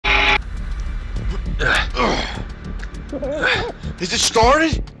Is it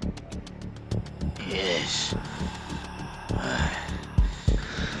started? Yes.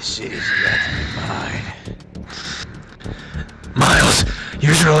 The city's about to be mine. Miles,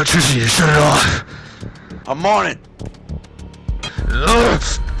 use your electricity to shut it off. I'm on it.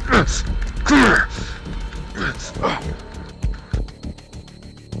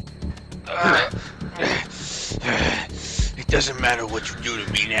 It doesn't matter what you do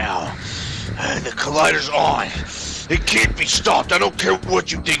to me now. The collider's on. It can't be stopped. I don't care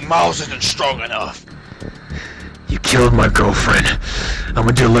what you think. Miles isn't strong enough. You killed my girlfriend. I'm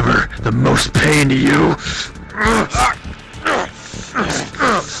gonna deliver the most pain to you. Come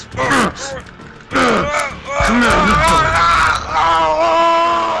on.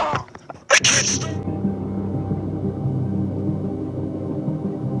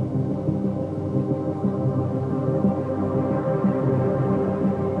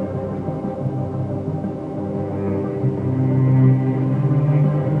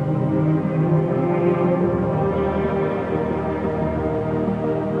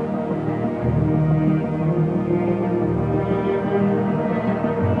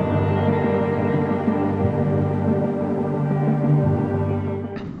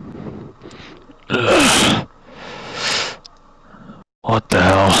 What the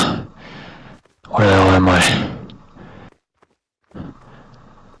hell? Where the hell am I?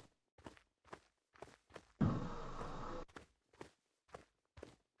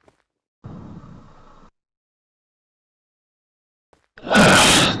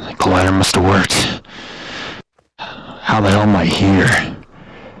 The collider must have worked. How the hell am I here?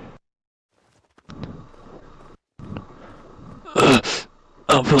 I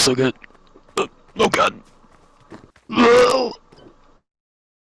don't feel so good. Oh god.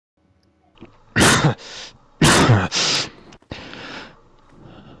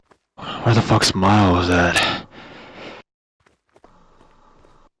 Where the fuck's Miles at?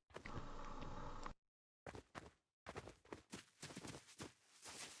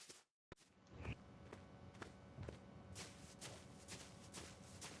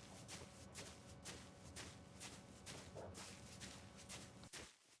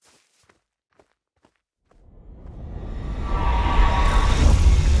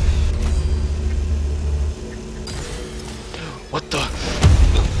 What the?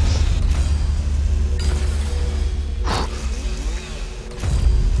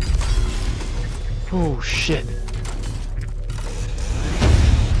 Oh shit.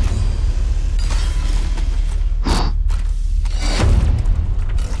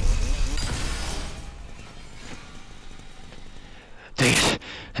 Dang it.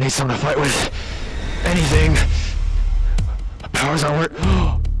 I need someone to fight with. Anything. My powers aren't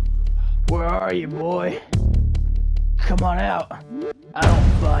working. Where are you, boy? Come on out. I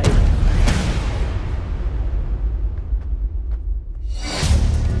don't fight.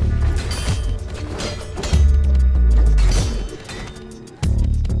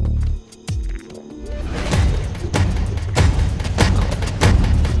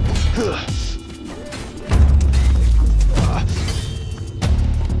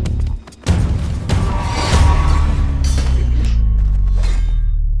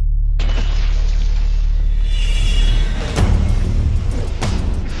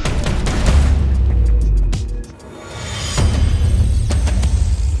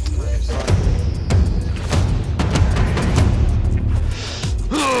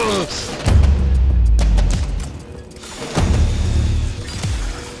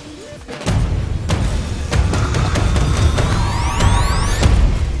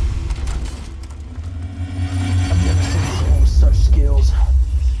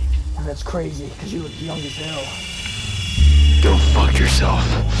 That's crazy, because you look young as hell. Go fuck yourself.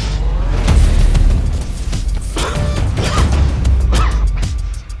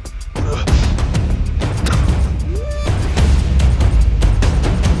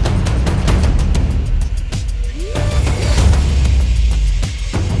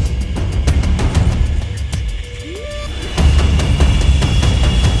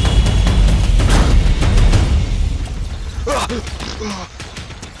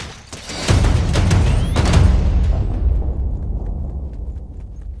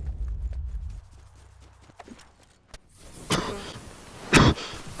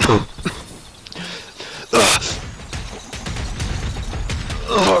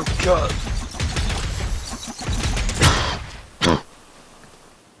 Oh god.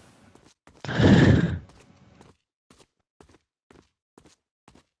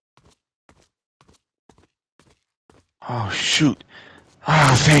 Oh shoot.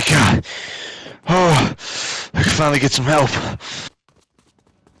 Oh, thank God. Oh, I can finally get some help.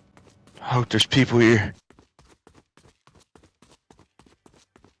 I hope there's people here.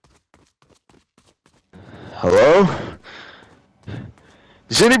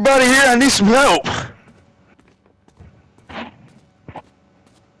 Is anybody here? I need some help.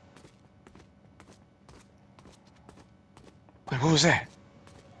 Wait, what was that?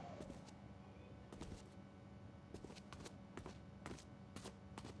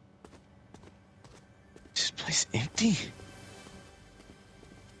 Is this place empty?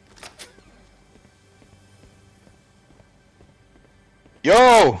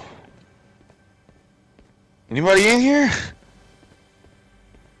 Yo! Anybody in here?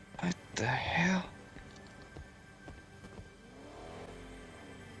 What the hell?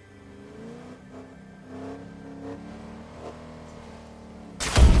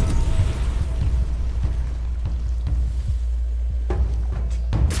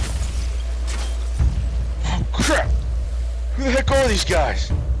 Oh crap! Who the heck are these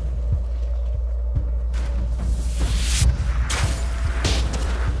guys?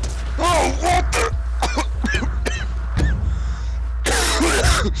 Oh, what the?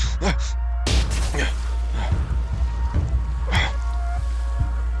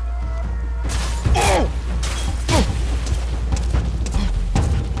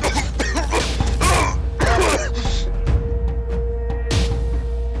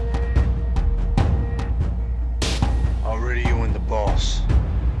 Already you and the boss.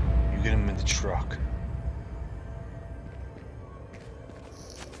 You get him in the truck.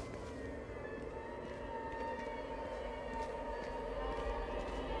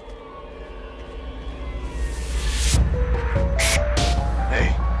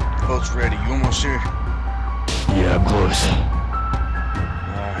 Hey, boat's ready. You almost here? Yeah, I'm close.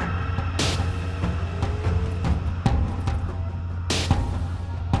 Alright.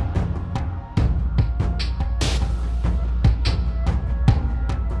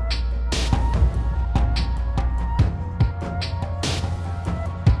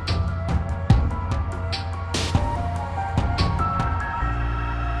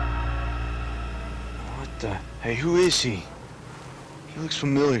 What the? Hey, who is he? He looks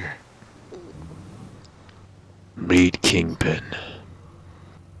familiar. Meet Kingpin.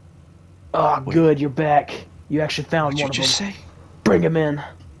 Oh, good, you're back. You actually found What'd one you of just them. say? Bring him in.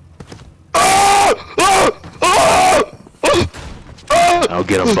 I'll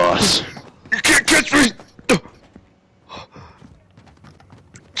get him, boss. You can't catch me!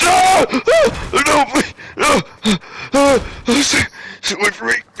 No, please! Stay away from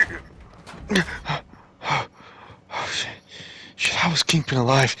me! Oh, shit. Shit, how is Kingpin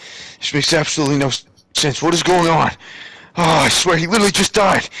alive? This makes absolutely no sense. What is going on? Oh, I swear, he literally just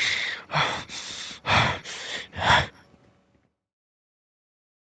died.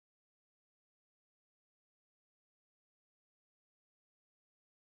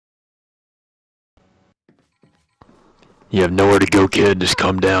 You have nowhere to go, kid. Just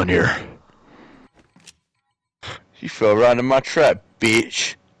come down here. You fell right in my trap,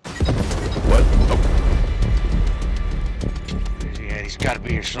 bitch. What? Yeah, he's gotta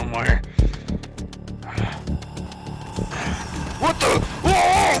be here somewhere. What the?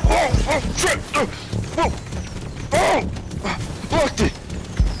 Whoa! Whoa! Whoa! Shit! Whoa! Oh! Blocked it!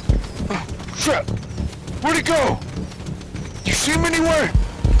 Oh, crap! Where'd it go? You see him anywhere?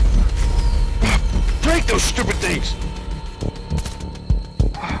 Break those stupid things!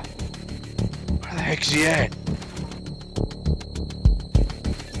 Where the heck's he at?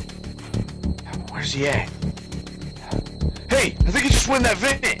 Where's he at? Hey! I think he just went in that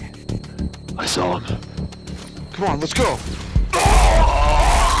vent! I saw him. Come on, let's go!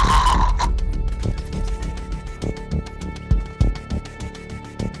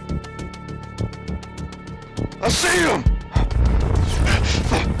 I see him!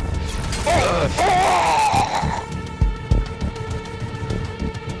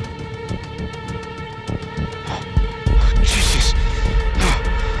 Jesus!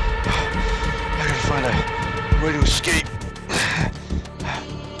 I gotta find a way to escape.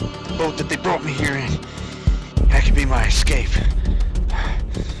 The boat that they brought me here in. That could be my escape.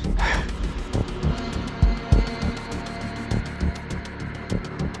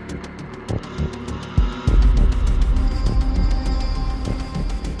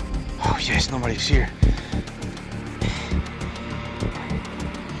 Oh yes, nobody's here.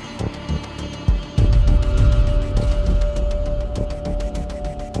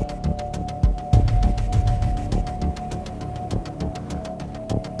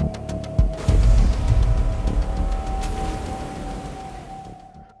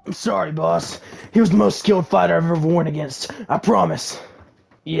 I'm sorry, boss. He was the most skilled fighter I've ever warned against. I promise.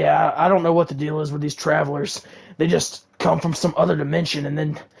 Yeah, I don't know what the deal is with these travelers. They just come from some other dimension and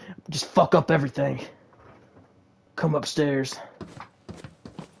then just fuck up everything. Come upstairs.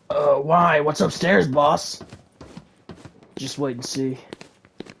 Why? What's upstairs, boss? Just wait and see.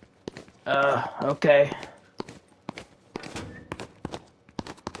 Okay.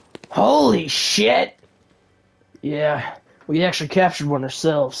 Holy shit! Yeah, we actually captured one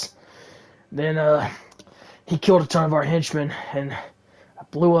ourselves. Then, he killed a ton of our henchmen, and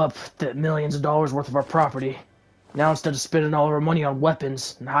blew up the millions of dollars worth of our property. Now instead of spending all of our money on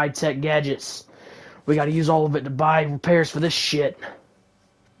weapons and high-tech gadgets, we gotta use all of it to buy repairs for this shit.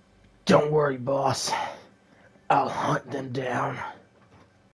 Don't worry, boss. I'll hunt them down.